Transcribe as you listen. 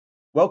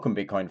Welcome,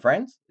 Bitcoin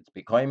friends. It's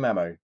Bitcoin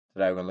Mamo.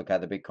 Today we're going to look at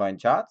the Bitcoin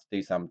charts,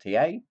 do some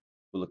TA.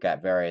 We'll look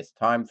at various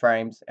time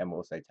frames, and we'll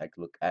also take a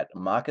look at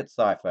market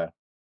cipher.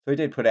 So we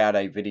did put out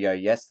a video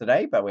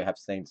yesterday, but we have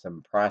seen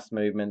some price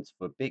movements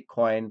for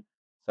Bitcoin.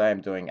 So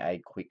I'm doing a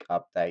quick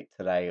update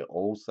today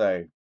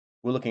also.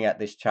 We're looking at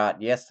this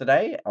chart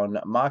yesterday on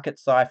market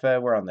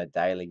cipher. We're on the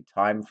daily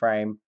time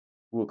frame.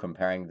 We're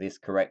comparing this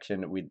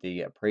correction with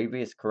the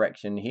previous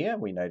correction here.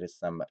 We noticed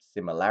some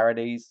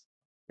similarities.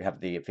 We have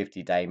the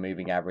 50-day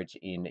moving average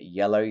in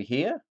yellow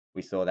here.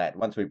 We saw that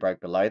once we broke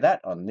below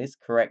that on this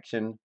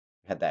correction,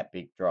 we had that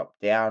big drop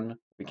down.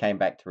 We came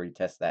back to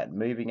retest that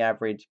moving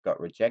average, got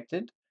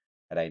rejected,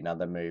 had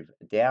another move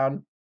down.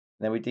 And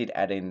then we did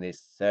add in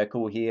this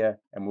circle here,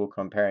 and we're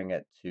comparing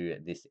it to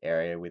this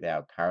area with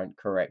our current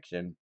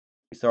correction.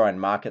 We saw on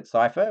market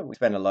cipher, we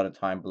spent a lot of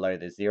time below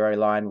the zero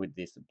line with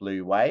this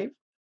blue wave,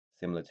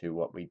 similar to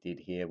what we did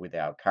here with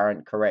our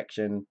current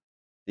correction.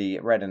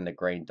 The red and the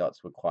green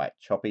dots were quite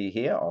choppy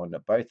here on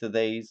both of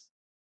these.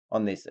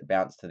 On this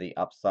bounce to the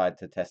upside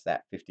to test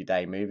that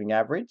 50-day moving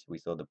average, we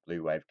saw the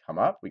blue wave come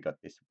up. We got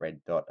this red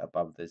dot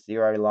above the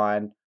zero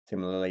line.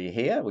 Similarly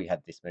here, we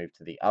had this move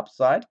to the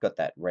upside, got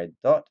that red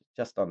dot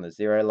just on the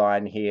zero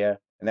line here.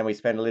 And then we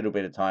spent a little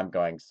bit of time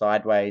going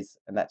sideways,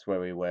 and that's where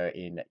we were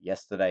in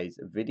yesterday's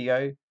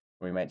video.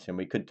 We mentioned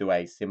we could do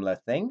a similar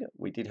thing.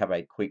 We did have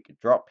a quick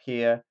drop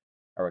here,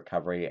 a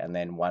recovery, and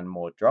then one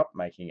more drop,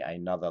 making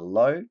another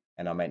low.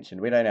 And I mentioned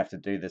we don't have to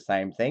do the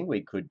same thing.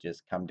 We could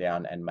just come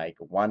down and make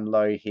one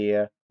low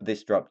here.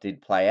 This drop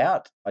did play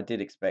out. I did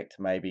expect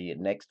maybe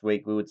next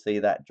week we would see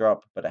that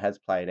drop, but it has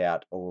played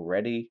out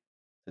already.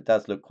 It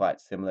does look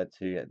quite similar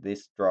to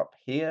this drop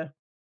here.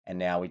 And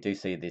now we do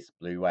see this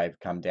blue wave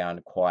come down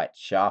quite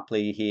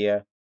sharply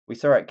here. We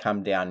saw it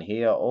come down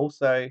here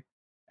also.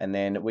 And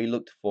then we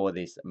looked for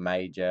this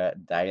major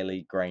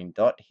daily green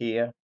dot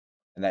here.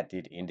 And that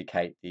did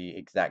indicate the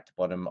exact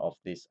bottom of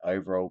this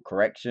overall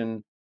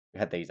correction. We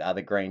had these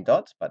other green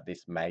dots, but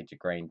this major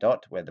green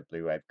dot where the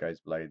blue wave goes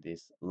below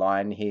this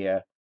line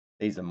here,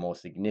 these are more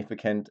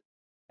significant.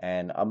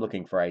 And I'm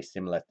looking for a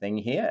similar thing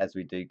here as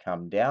we do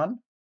come down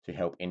to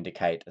help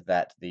indicate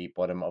that the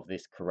bottom of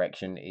this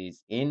correction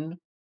is in,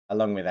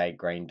 along with a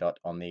green dot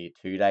on the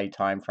 2-day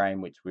time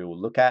frame, which we will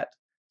look at.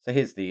 So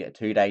here's the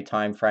 2-day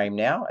time frame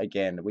now.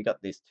 Again, we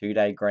got this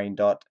 2-day green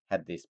dot,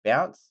 had this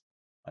bounce.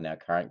 On our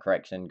current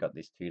correction, got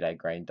this 2-day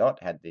green dot,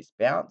 had this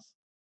bounce,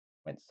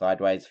 went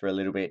sideways for a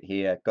little bit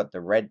here, got the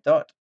red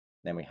dot,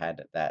 then we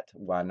had that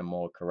one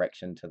more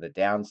correction to the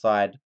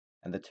downside,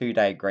 and the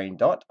 2-day green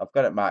dot, I've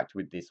got it marked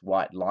with this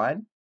white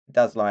line. It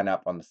does line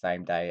up on the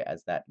same day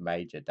as that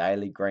major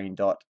daily green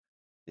dot.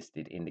 This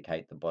did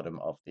indicate the bottom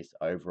of this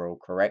overall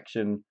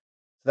correction.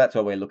 So that's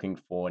what we're looking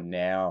for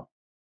now.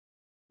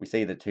 We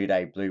see the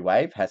 2-day blue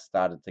wave has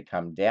started to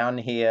come down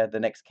here. The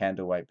next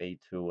candle won't be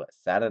till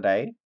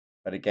Saturday.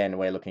 But again,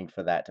 we're looking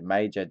for that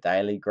major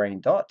daily green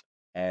dot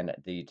and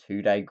the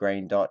 2-day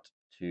green dot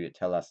to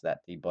tell us that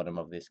the bottom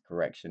of this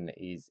correction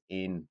is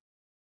in,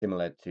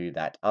 similar to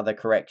that other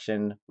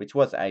correction, which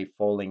was a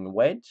falling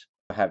wedge.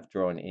 I have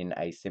drawn in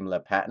a similar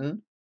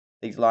pattern.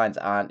 These lines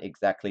aren't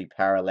exactly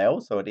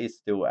parallel, so it is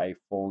still a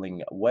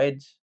falling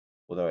wedge,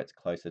 although it's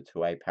closer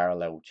to a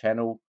parallel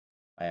channel.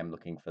 I am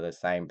looking for the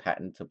same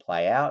pattern to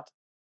play out.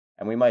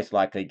 And we most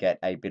likely get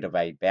a bit of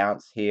a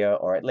bounce here,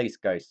 or at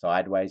least go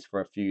sideways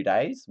for a few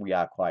days. We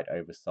are quite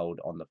oversold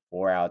on the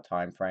 4-hour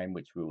time frame,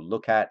 which we will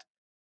look at.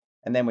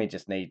 And then we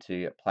just need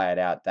to play it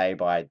out day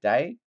by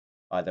day.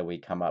 Either we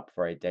come up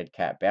for a dead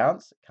cat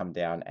bounce, come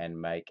down and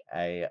make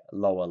a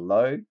lower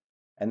low,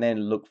 and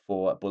then look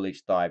for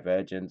bullish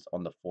divergence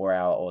on the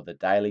 4-hour or the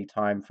daily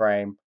time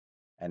frame,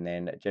 and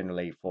then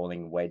generally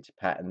falling wedge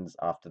patterns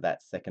after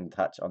that second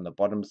touch on the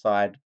bottom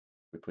side.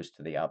 We push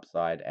to the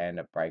upside and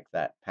break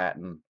that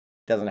pattern.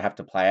 Doesn't have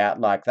to play out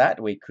like that.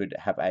 We could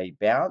have a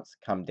bounce,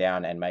 come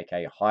down and make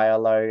a higher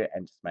low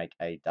and just make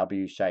a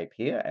W shape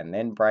here and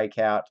then break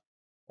out.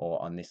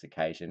 Or on this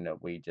occasion,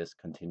 we just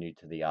continue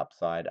to the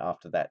upside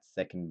after that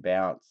second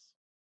bounce.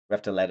 We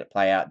have to let it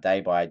play out day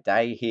by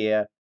day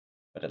here,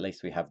 but at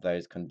least we have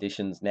those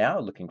conditions now,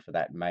 looking for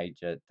that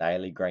major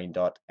daily green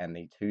dot and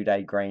the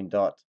 2-day green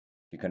dot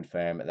to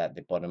confirm that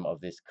the bottom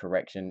of this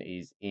correction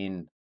is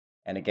in.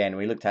 And again,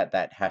 we looked at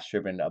that hash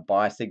driven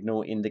buy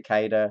signal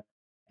indicator,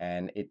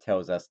 and it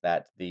tells us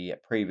that the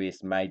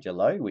previous major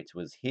low, which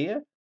was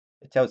here,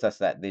 it tells us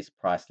that this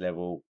price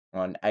level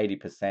on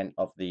 80%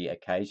 of the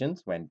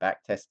occasions when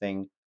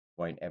backtesting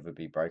won't ever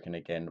be broken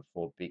again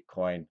for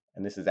Bitcoin.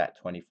 And this is at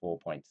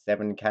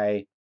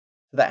 24.7K.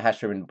 So that hash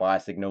driven buy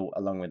signal,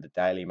 along with the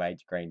daily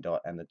major green dot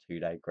and the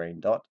 2-day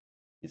green dot,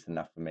 is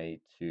enough for me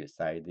to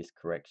say this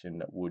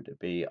correction would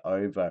be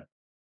over.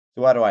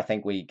 So why do I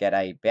think we get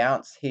a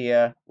bounce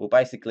here? Well,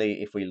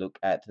 basically, if we look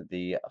at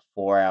the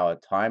 4-hour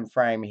time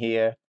frame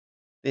here,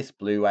 this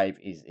blue wave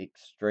is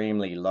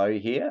extremely low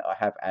here. I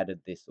have added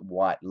this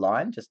white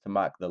line just to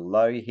mark the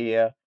low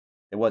here.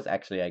 There was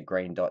actually a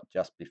green dot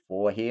just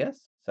before here.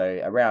 So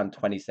around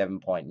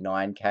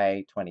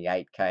 27.9K,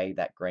 28K,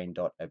 that green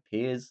dot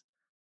appears.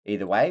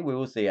 Either way, we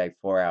will see a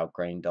 4-hour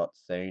green dot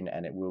soon,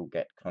 and it will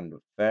get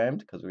confirmed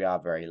because we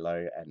are very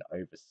low and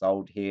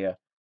oversold here.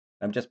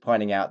 I'm just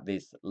pointing out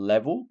this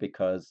level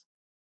because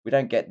we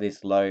don't get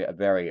this low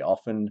very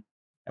often,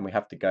 and we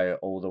have to go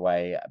all the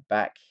way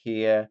back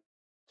here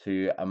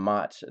to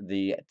March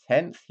the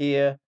 10th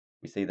here.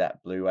 We see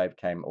that blue wave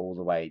came all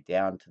the way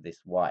down to this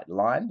white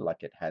line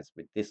like it has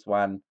with this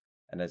one.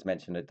 And as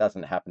mentioned, it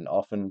doesn't happen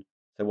often.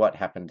 So what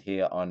happened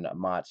here on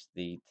March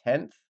the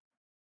 10th?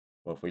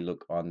 Well, if we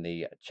look on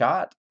the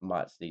chart,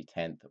 March the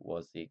 10th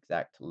was the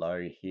exact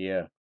low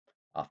here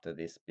after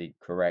this big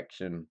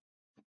correction.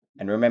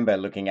 And remember,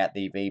 looking at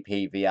the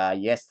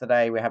VPVR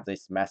yesterday, we have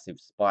this massive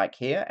spike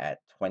here at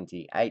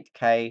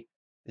 28K.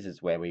 This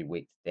is where we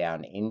wicked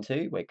down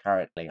into. We're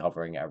currently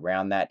hovering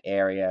around that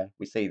area.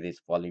 We see this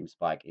volume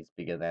spike is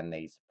bigger than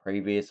these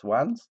previous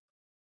ones.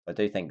 I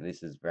do think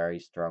this is very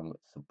strong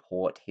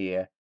support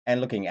here. And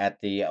looking at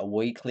the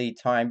weekly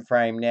time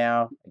frame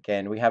now,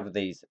 again, we have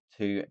these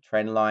two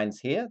trend lines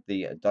here.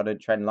 The dotted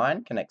trend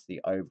line connects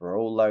the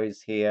overall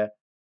lows here.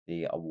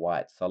 The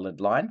white solid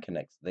line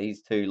connects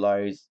these two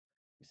lows.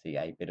 You see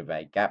a bit of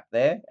a gap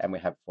there, and we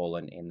have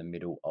fallen in the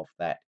middle of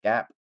that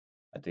gap.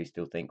 I do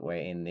still think we're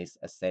in this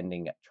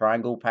ascending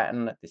triangle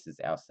pattern. This is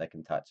our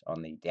second touch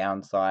on the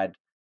downside,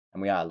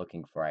 and we are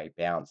looking for a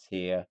bounce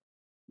here.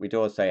 We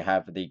do also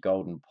have the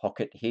golden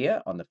pocket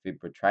here on the fib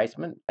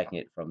retracement, taking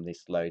it from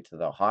this low to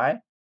the high,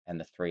 and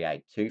the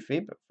 382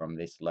 fib from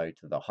this low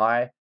to the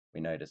high. We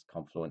notice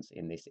confluence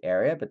in this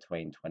area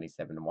between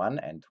 27.1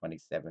 and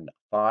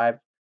 27.5.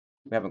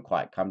 We haven't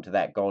quite come to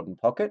that golden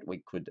pocket.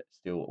 We could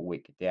still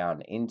wick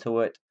down into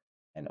it,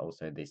 and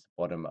also this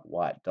bottom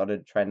white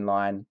dotted trend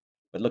line.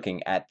 But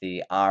looking at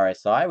the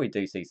RSI, we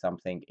do see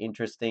something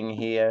interesting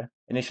here.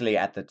 Initially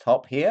at the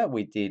top here,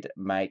 we did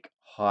make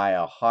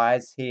higher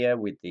highs here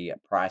with the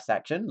price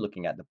action,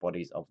 looking at the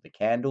bodies of the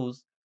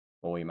candles,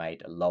 or we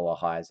made lower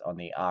highs on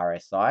the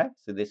RSI.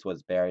 So this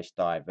was bearish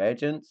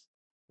divergence.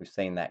 We've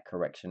seen that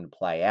correction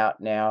play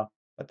out now.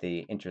 But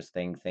the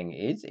interesting thing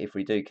is, if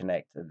we do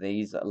connect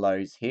these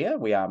lows here,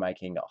 we are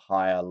making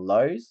higher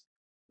lows,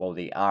 while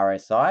the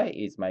RSI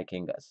is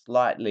making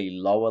slightly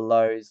lower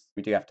lows.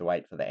 We do have to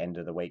wait for the end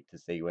of the week to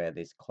see where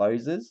this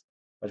closes.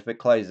 But if it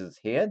closes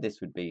here,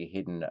 this would be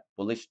hidden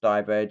bullish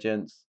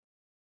divergence,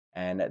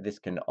 and this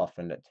can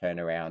often turn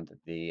around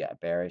the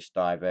bearish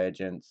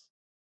divergence.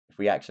 If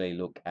we actually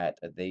look at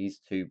these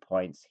 2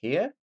 points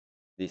here,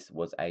 this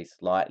was a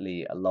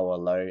slightly lower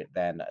low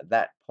than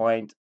that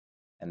point,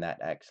 and that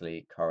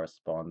actually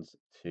corresponds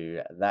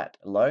to that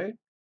low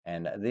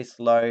and this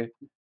low.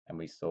 And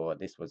we saw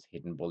this was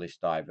hidden bullish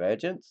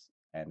divergence,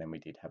 and then we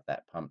did have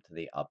that pump to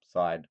the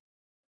upside.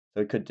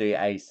 So we could do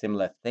a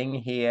similar thing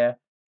here,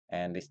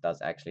 and this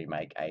does actually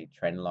make a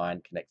trend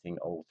line connecting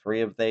all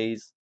three of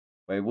these.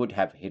 We would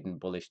have hidden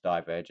bullish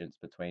divergence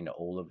between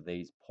all of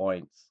these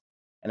points.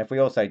 And if we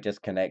also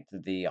just connect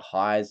the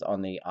highs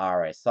on the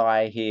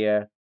RSI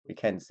here, we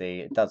can see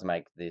it does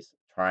make this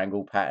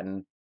triangle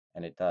pattern,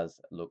 and it does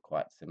look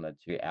quite similar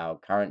to our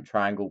current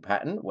triangle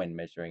pattern when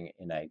measuring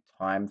in a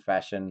time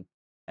fashion.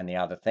 And the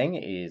other thing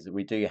is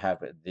we do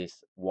have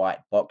this white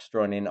box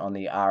drawn in on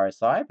the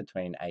RSI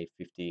between a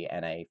 50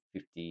 and a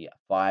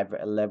 55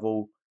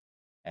 level.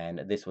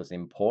 And this was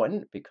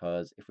important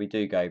because if we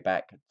do go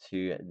back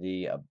to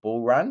the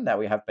bull run that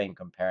we have been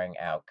comparing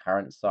our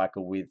current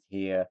cycle with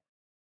here,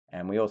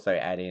 and we also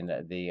add in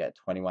the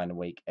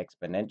 21-week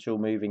exponential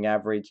moving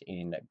average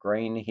in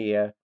green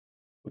here,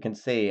 we can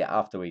see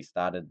after we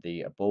started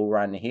the bull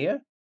run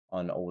here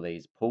on all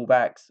these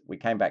pullbacks, we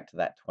came back to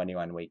that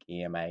 21-week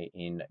EMA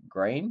in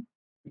green.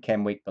 We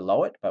can wick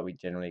below it, but we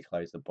generally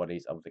close the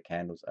bodies of the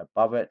candles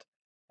above it.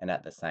 And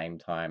at the same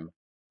time,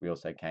 we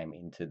also came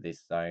into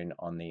this zone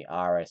on the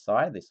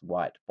RSI, this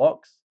white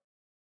box.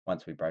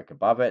 Once we broke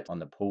above it on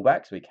the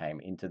pullbacks, we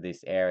came into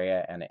this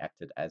area and it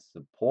acted as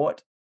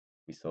support.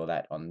 We saw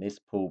that on this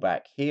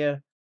pullback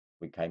here.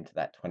 We came to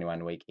that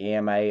 21-week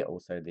EMA,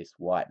 also this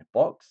white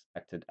box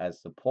acted as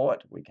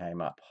support. We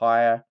came up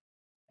higher,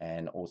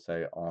 and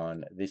also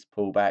on this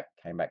pullback,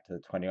 came back to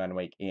the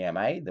 21-week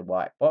EMA. The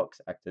white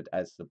box acted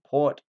as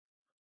support,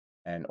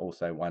 and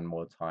also one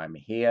more time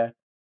here.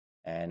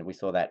 And we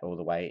saw that all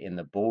the way in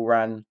the bull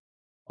run.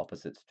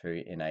 Opposites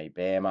true in a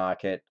bear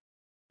market.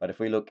 But if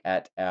we look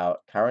at our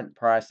current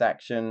price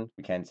action,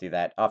 we can see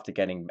that after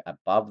getting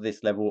above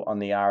this level on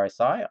the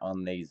RSI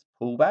on these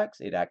pullbacks,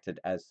 it acted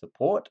as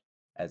support,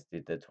 as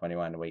did the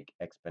 21-week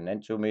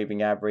exponential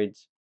moving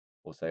average.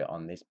 Also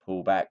on this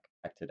pullback,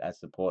 acted as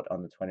support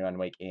on the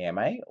 21-week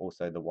EMA,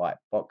 also the white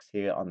box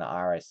here on the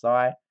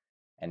RSI.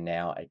 And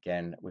now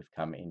again, we've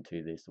come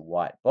into this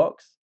white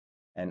box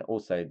and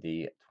also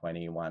the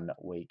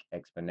 21-week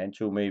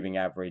exponential moving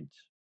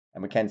average.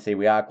 And we can see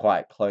we are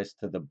quite close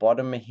to the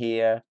bottom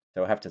here.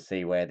 So we'll have to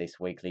see where this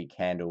weekly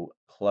candle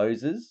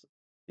closes.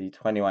 The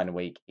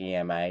 21-week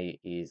EMA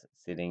is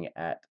sitting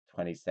at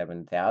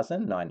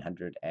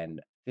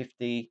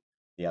 27,950.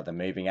 The other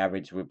moving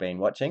average we've been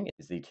watching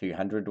is the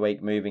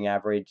 200-week moving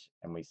average,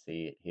 and we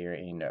see it here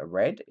in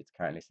red. It's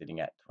currently sitting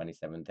at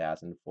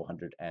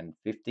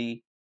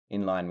 27,450.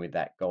 in line with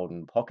that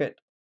golden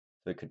pocket.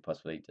 So it could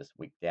possibly just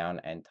wick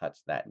down and touch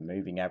that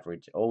moving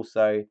average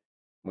also.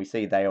 We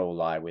see they all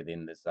lie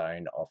within the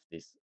zone of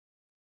this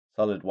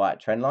solid white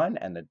trend line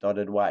and the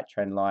dotted white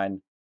trend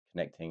line,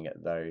 connecting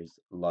those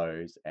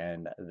lows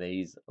and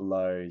these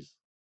lows.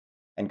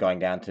 And going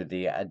down to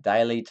the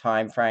daily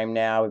time frame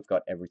now, we've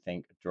got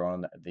everything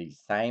drawn the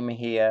same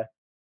here.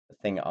 The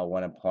thing I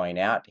want to point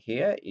out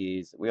here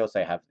is we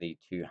also have the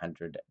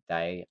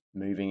 200-day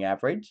moving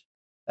average.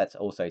 That's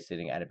also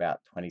sitting at about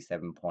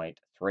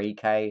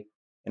 27.3K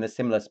in a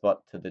similar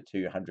spot to the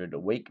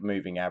 200-week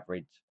moving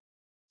average.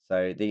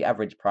 So the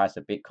average price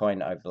of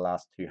Bitcoin over the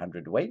last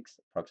 200 weeks,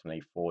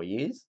 approximately 4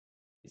 years,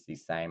 is the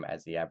same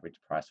as the average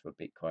price for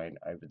Bitcoin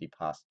over the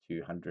past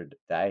 200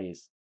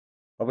 days.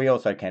 But we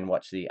also can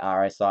watch the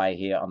RSI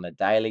here on the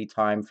daily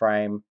time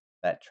frame,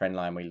 that trend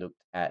line we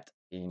looked at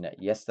in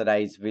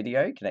yesterday's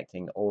video,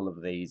 connecting all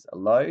of these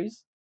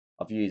lows.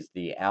 I've used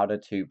the outer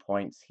 2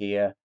 points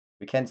here.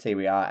 We can see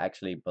we are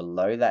actually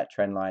below that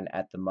trend line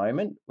at the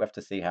moment. We have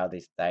to see how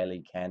this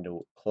daily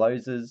candle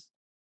closes.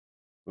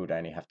 We would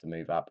only have to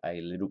move up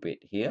a little bit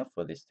here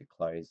for this to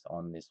close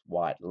on this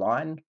white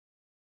line.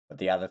 But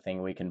the other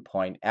thing we can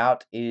point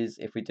out is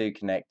if we do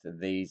connect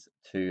these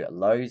two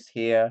lows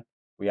here,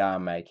 we are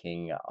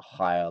making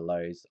higher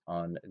lows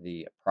on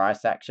the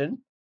price action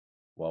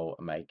while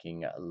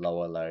making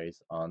lower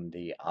lows on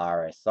the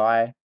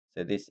RSI.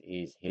 So this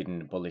is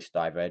hidden bullish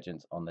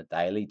divergence on the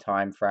daily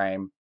time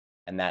frame,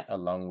 and that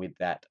along with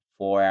that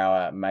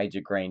 4-hour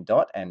major green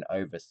dot and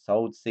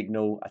oversold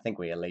signal, I think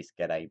we at least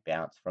get a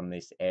bounce from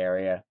this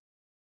area.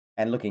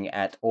 And looking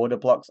at order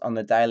blocks on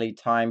the daily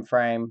time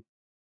frame,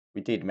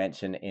 we did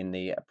mention in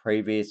the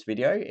previous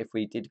video, if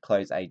we did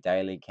close a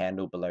daily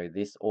candle below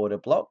this order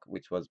block,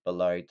 which was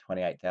below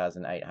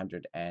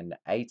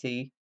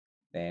 28,880,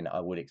 then I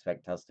would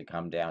expect us to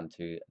come down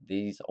to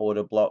these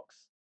order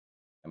blocks.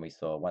 And we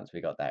saw once we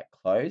got that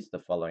closed, the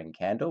following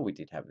candle, we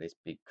did have this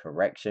big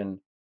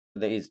correction.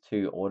 There is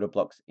 2 order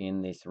blocks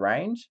in this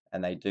range,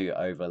 and they do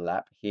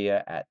overlap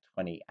here at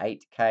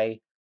 28K. We're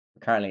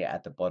currently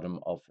at the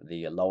bottom of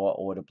the lower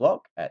order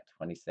block at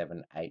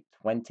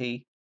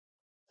 27,820.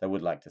 So I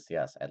would like to see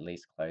us at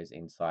least close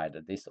inside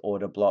of this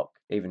order block.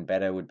 Even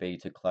better would be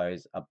to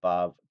close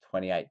above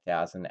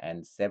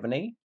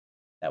 28,070.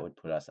 That would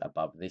put us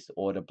above this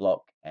order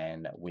block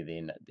and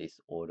within this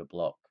order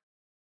block.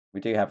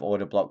 We do have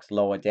order blocks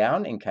lower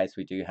down in case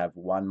we do have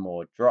one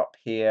more drop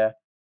here.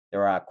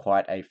 There are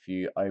quite a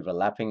few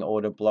overlapping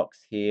order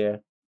blocks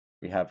here.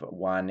 We have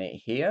one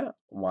here,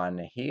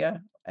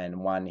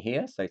 and one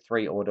here. So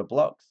 3 order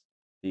blocks.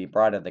 The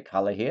brighter the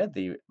color here,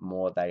 the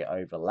more they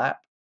overlap.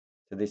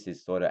 So this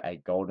is sort of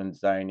a golden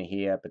zone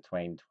here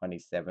between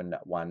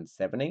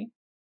 27,170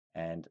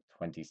 and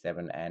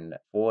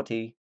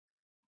 27,040.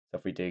 So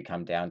if we do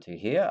come down to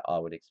here, I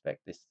would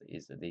expect this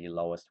is the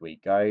lowest we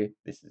go.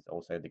 This is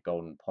also the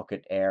golden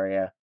pocket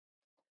area.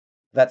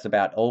 That's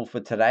about all for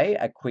today.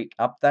 A quick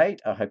update.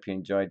 I hope you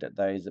enjoyed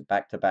those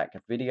back-to-back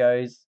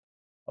videos.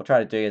 I'll try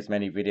to do as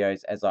many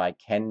videos as I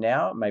can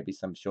now, maybe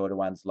some shorter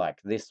ones like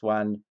this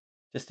one,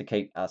 just to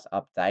keep us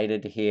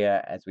updated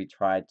here as we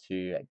try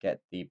to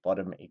get the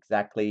bottom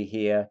exactly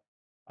here.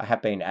 I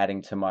have been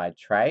adding to my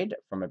trade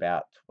from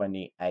about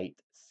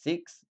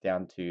 28.6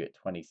 down to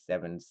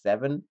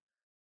 27.7.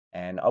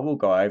 And I will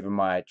go over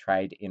my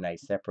trade in a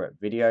separate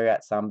video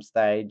at some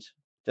stage.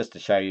 Just to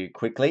show you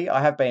quickly,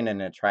 I have been in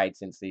a trade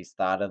since the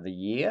start of the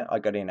year. I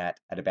got in at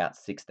about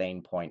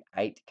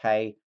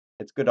 16.8K.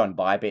 It's good on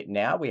Bybit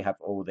now. We have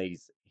all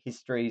these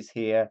histories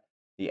here.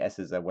 The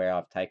S's are where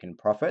I've taken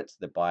profits.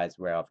 The buys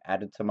where I've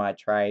added to my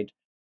trade.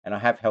 And I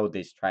have held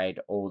this trade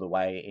all the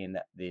way in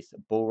this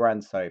bull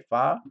run so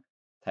far,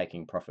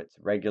 taking profits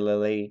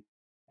regularly.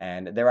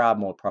 And there are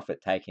more profit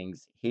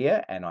takings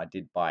here, and I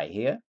did buy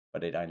here,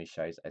 but it only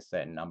shows a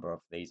certain number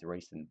of these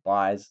recent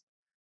buys.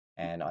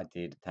 And I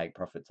did take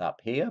profits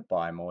up here,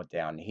 buy more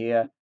down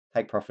here,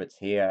 take profits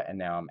here, and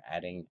now I'm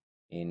adding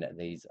in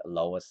these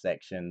lower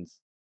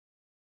sections.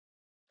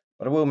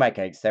 But I will make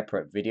a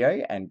separate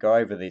video and go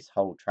over this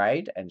whole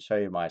trade and show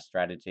you my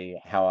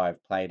strategy, how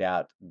I've played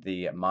out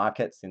the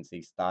market since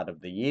the start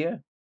of the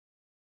year.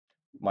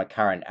 My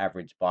current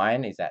average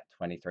buy-in is at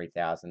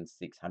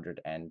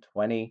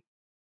 23,620,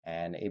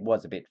 and it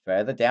was a bit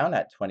further down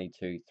at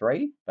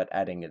 22.3, but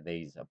adding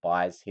these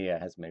buys here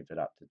has moved it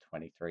up to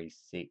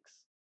 23.6.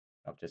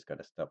 I've just got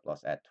a stop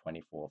loss at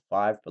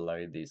 24.5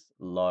 below this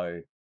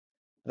low.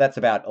 That's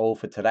about all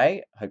for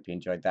today. Hope you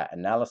enjoyed that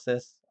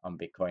analysis on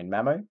Bitcoin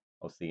Mamo.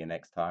 I'll see you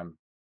next time.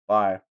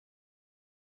 Bye.